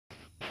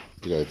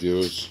G'day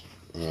viewers,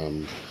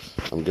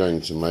 I'm going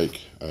to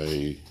make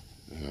a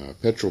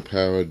petrol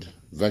powered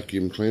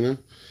vacuum cleaner.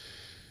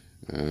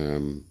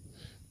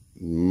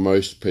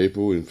 Most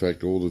people, in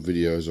fact all the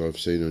videos I've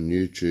seen on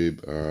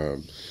YouTube are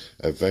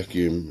a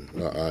vacuum,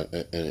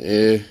 an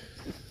air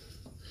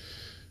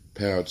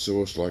powered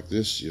source like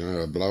this, you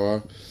know, a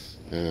blower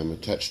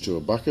attached to a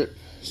bucket.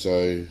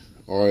 So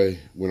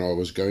when I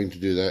was going to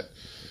do that,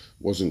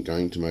 wasn't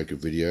going to make a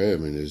video. I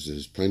mean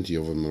there's plenty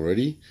of them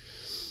already,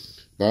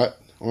 but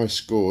I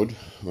scored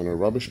on a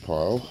rubbish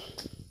pile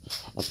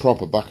a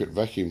proper bucket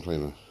vacuum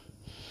cleaner.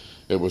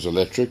 It was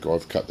electric.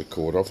 I've cut the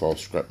cord off. I'll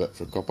scrap that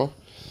for copper.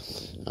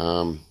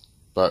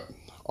 But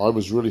I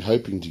was really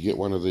hoping to get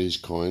one of these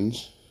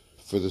kinds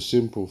for the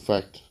simple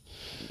fact,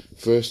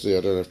 firstly,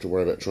 I don't have to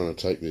worry about trying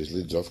to take these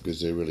lids off because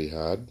they're really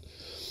hard.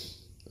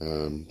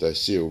 They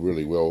seal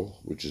really well,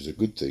 which is a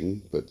good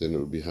thing, but then it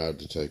would be hard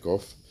to take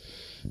off.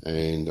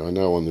 And I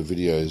know on the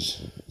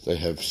videos they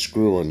have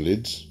screw-on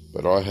lids,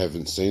 but I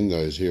haven't seen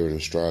those here in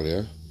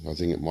Australia. I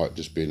think it might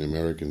just be an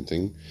American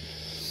thing.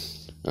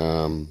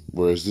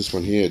 Whereas this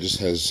one here just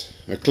has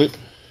a clip.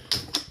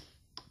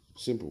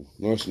 Simple,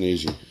 nice and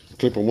easy. A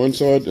clip on one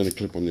side and a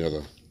clip on the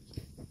other,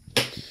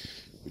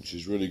 which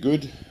is really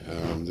good.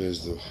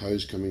 There's the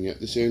hose coming out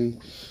this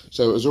end.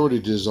 So it was already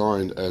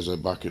designed as a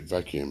bucket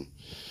vacuum.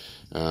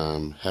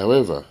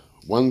 However,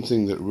 one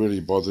thing that really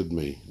bothered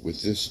me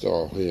with this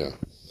style here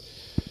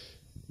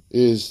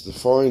is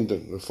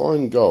the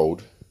fine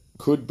gold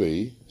could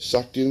be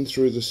sucked in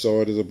through the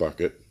side of the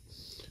bucket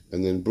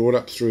and then brought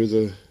up through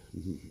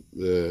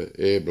the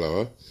air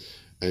blower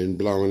and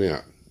blown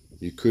out.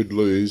 You could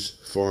lose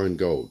fine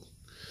gold.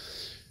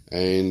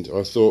 And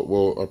I thought,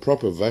 well, a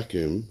proper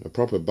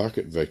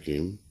bucket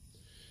vacuum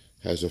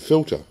has a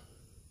filter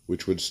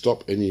which would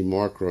stop any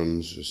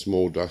microns,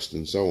 small dust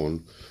and so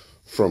on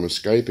from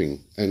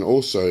escaping. And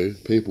also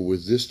people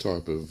with this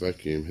type of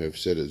vacuum have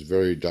said it's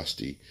very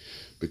dusty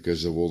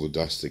because of all the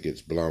dust that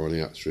gets blown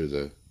out through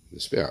the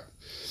spout.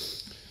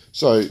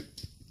 So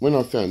when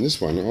I found this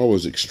one, I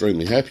was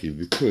extremely happy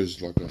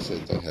because, like I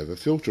said, they have a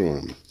filter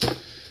on them.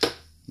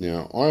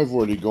 Now I've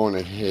already gone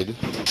ahead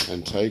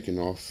and taken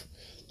off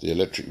the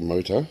electric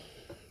motor.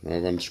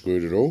 I've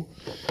unscrewed it all.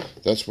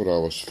 That's what I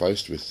was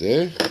faced with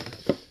there.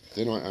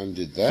 Then I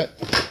undid that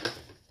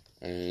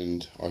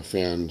and I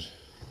found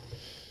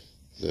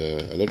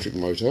the electric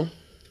motor,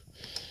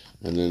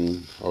 and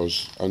then I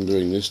was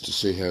undoing this to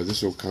see how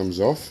this all comes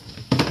off.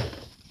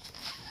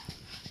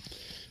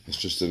 It's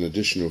just an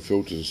additional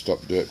filter to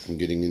stop dirt from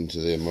getting into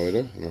their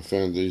motor, and I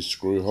found these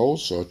screw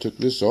holes, so I took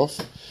this off,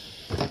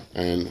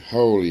 and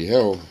holy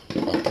hell,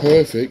 a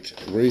perfect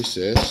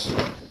recess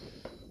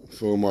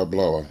for my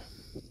blower.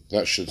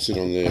 That should sit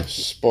on there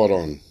spot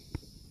on.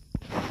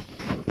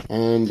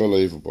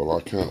 Unbelievable.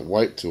 I can't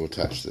wait to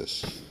attach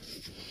this.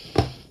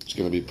 It's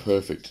going to be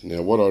perfect.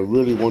 Now what I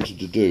really wanted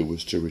to do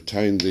was to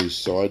retain these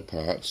side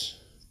parts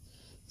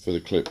for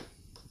the clip.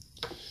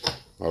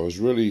 I was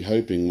really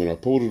hoping when I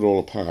pulled it all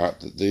apart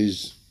that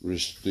these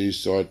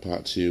side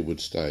parts here would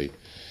stay,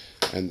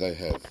 and they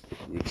have,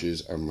 which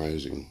is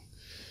amazing.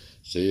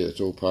 See, it's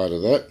all part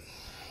of that.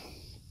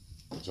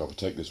 So I'll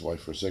take this away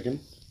for a second.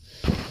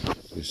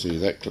 You see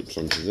that clips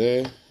onto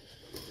there,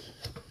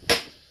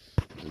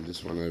 and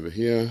this one over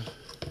here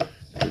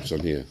clips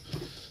on here.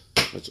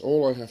 That's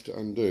all I have to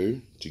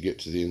undo to get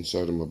to the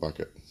inside of my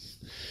bucket.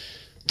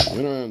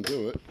 When I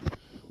undo it,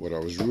 what I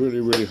was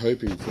really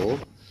hoping for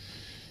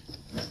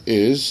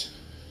is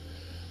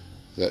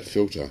that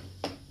filter.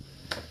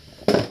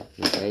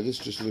 Okay, this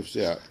just lifts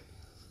out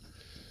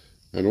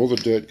and all the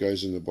dirt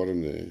goes in the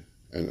bottom there,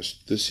 and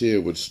this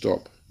here would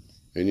stop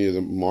any of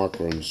the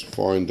microns,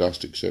 fine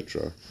dust,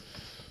 etc.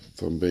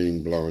 from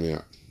being blown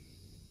out.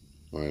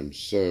 I am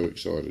so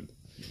excited.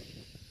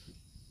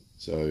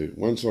 So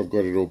once I've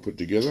got it all put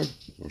together,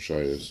 I'll show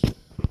you this.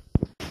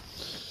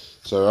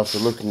 So after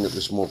looking at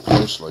this more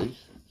closely,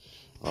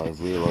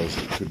 I've realised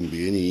it couldn't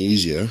be any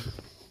easier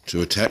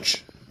to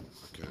attach.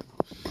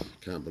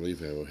 Can't believe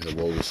how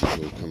well this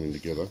is all coming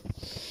together.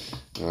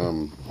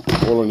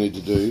 All I need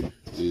to do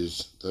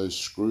is those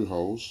screw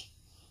holes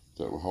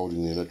that were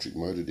holding the electric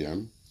motor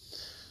down,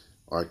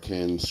 I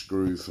can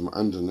screw from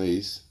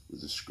underneath with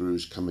the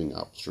screws coming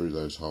up through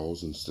those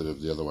holes instead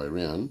of the other way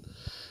around,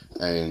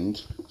 and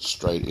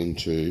straight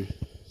into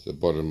the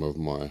bottom of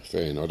my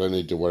fan. I don't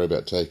need to worry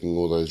about taking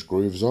all those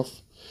grooves off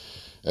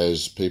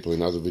as people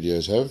in other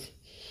videos have.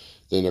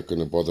 They're not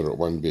going to bother it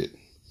one bit.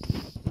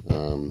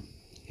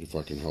 If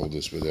I can hold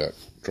this without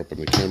dropping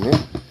the camera,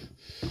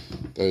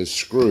 those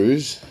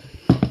screws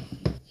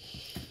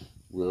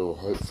will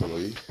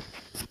hopefully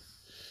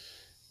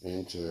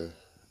enter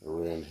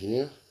around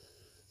here,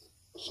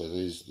 so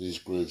these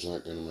grooves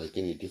aren't going to make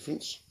any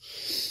difference,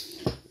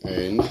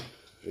 and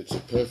it's a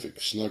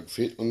perfect snug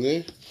fit on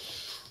there.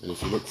 And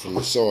if you look from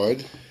the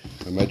side,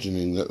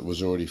 imagining that it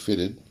was already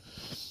fitted,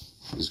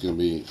 there's going to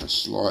be a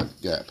slight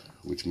gap,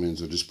 which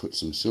means I'll just put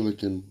some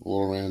silicone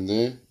all around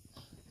there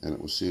and it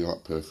will seal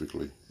up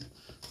perfectly.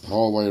 The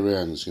whole way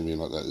around it's going to be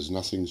like that. There's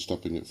nothing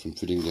stopping it from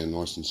fitting down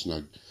nice and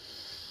snug.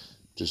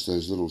 just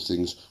those little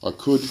things. I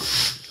could,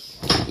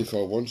 if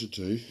I wanted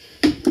to,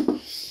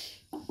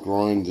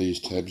 grind these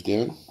tabs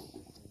down,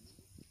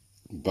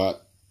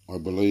 but I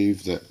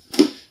believe that,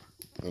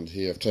 and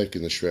here I've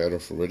taken the shroud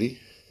off already,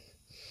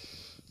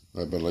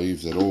 I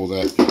believe that all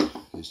that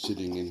is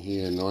sitting in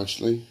here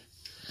nicely,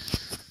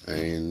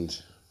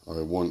 and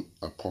I want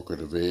a pocket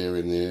of air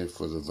in there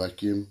for the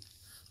vacuum.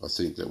 I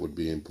think that would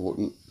be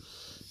important.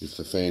 If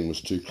the fan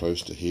was too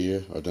close to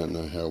here, I don't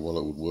know how well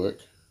it would work.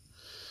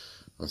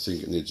 I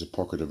think it needs a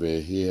pocket of air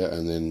here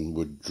and then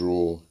would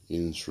draw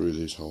in through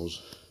these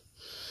holes.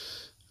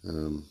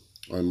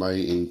 I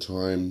may in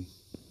time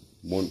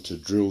want to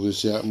drill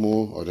this out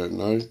more, I don't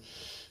know.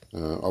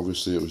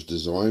 Obviously it was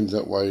designed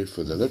that way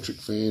for the electric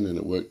fan and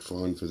it worked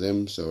fine for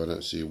them, so I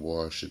don't see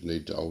why I should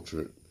need to alter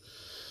it.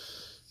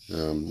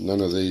 None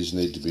of these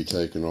need to be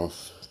taken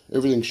off.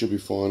 Everything should be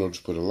fine. I'll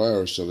just put a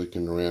layer of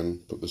silicone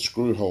around, put the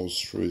screw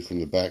holes through from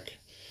the back,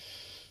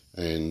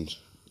 and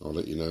I'll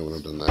let you know when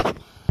I've done that.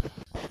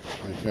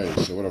 Okay,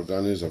 so what I've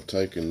done is I've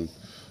taken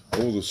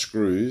all the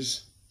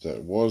screws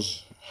that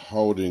was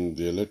holding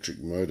the electric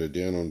motor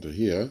down onto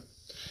here,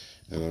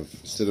 and I've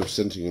instead of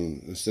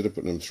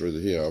putting them through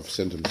here, I've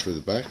sent them through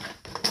the back,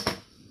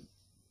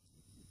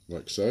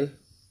 like so.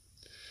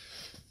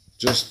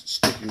 Just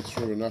sticking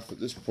through enough at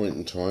this point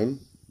in time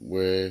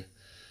where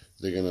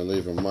they're going to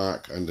leave a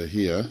mark under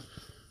here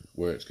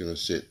where it's going to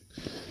sit.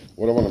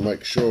 What I want to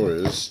make sure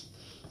is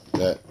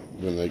that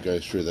when they go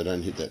through, they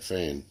don't hit that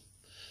fan.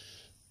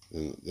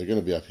 And they're going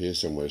to be up here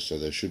somewhere, so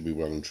they should be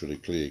well and truly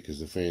clear, because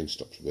the fan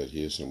stops about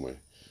here somewhere,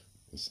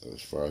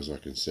 as far as I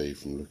can see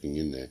from looking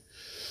in there.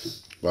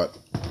 But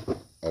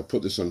I'll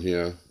put this on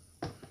here,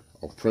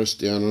 I'll press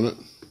down on it,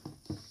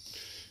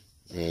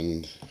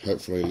 and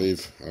hopefully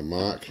leave a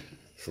mark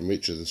from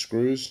each of the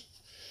screws.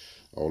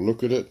 I'll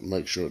look at it,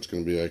 make sure it's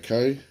going to be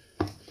okay,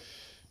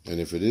 and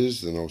if it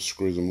is, then I'll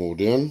screw them all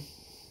down,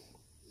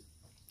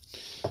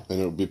 and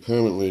it'll be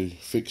permanently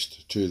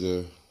fixed to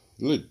the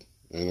lid.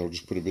 And I'll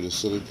just put a bit of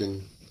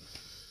silicone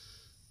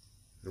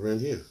around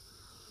here.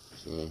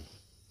 So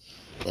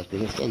back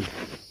when it's done.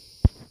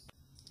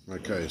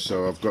 Okay,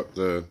 so I've got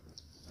the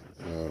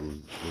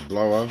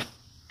blower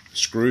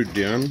screwed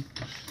down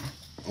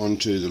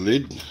onto the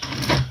lid.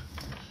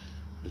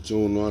 It's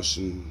all nice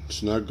and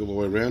snug all the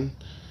way around.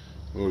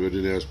 All I've got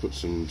to do now is put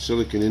some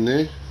silicone in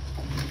there.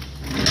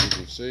 As you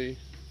can see,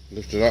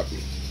 lift it up.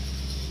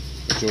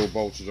 It's all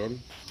bolted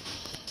on.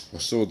 I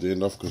sawed the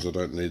end off because I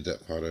don't need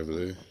that part over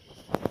there.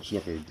 It's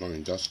not going to be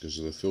blowing dust because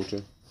of the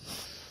filter.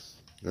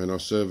 And I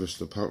serviced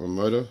the pump and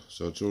motor,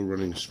 so it's all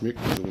running smick,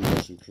 it's all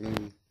nice and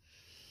clean.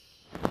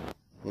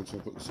 Once I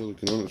put the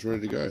silicone on, it's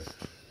ready to go.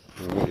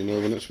 I'll let you know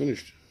when it's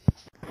finished.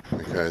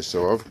 Okay,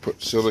 so I've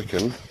put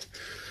silicone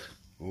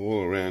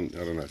all around.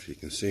 I don't know if you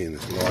can see in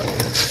this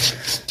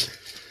light.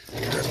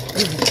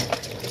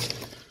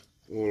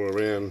 All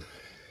around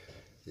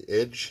the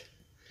edge,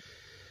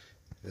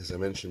 as I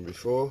mentioned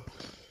before.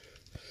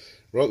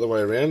 Right the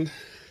way around.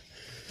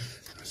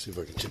 See if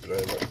I can tip it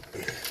over.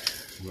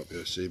 Might be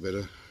able to see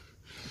better.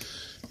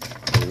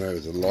 I don't know,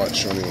 with the light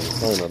shining on the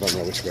phone, I don't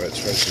know which way it's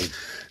facing.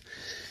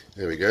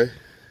 There we go.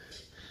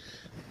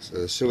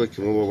 So the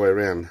silicone all the way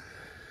around.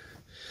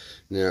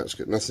 Now it's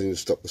got nothing to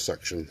stop the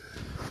suction.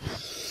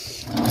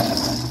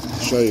 I'll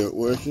show you it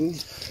working.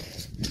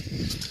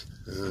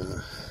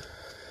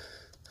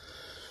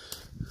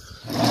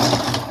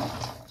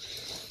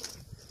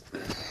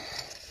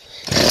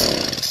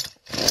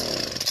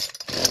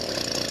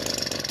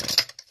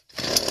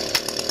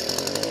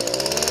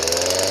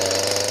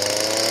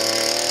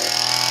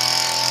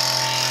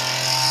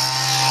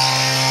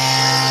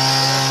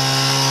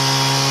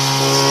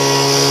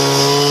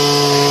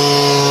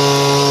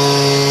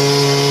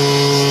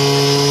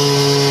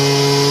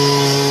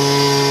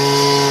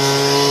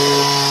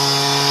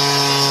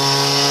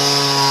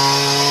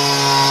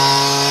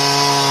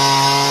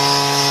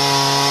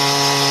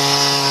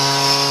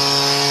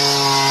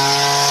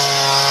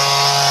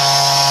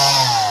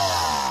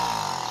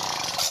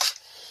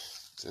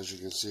 As you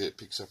can see, it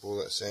picks up all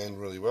that sand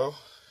really well.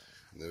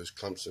 And there's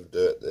clumps of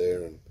dirt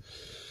there and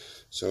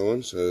so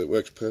on, so it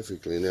works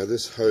perfectly. Now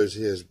this hose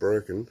here is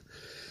broken,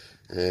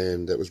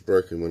 and that was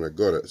broken when I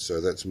got it,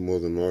 so that's more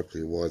than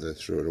likely why they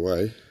threw it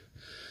away.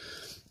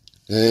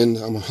 And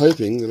I'm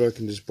hoping that I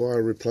can just buy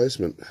a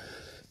replacement.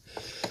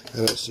 I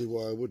don't see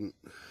why I wouldn't.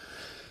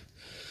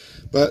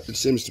 But it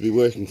seems to be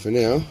working for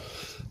now.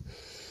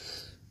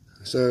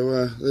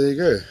 So there you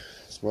go.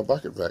 It's my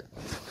bucket vac.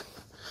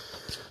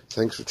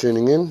 Thanks for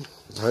tuning in.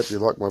 I hope you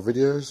like my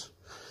videos.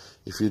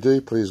 If you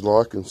do, please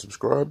like and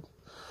subscribe.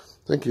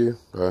 Thank you.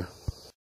 Bye.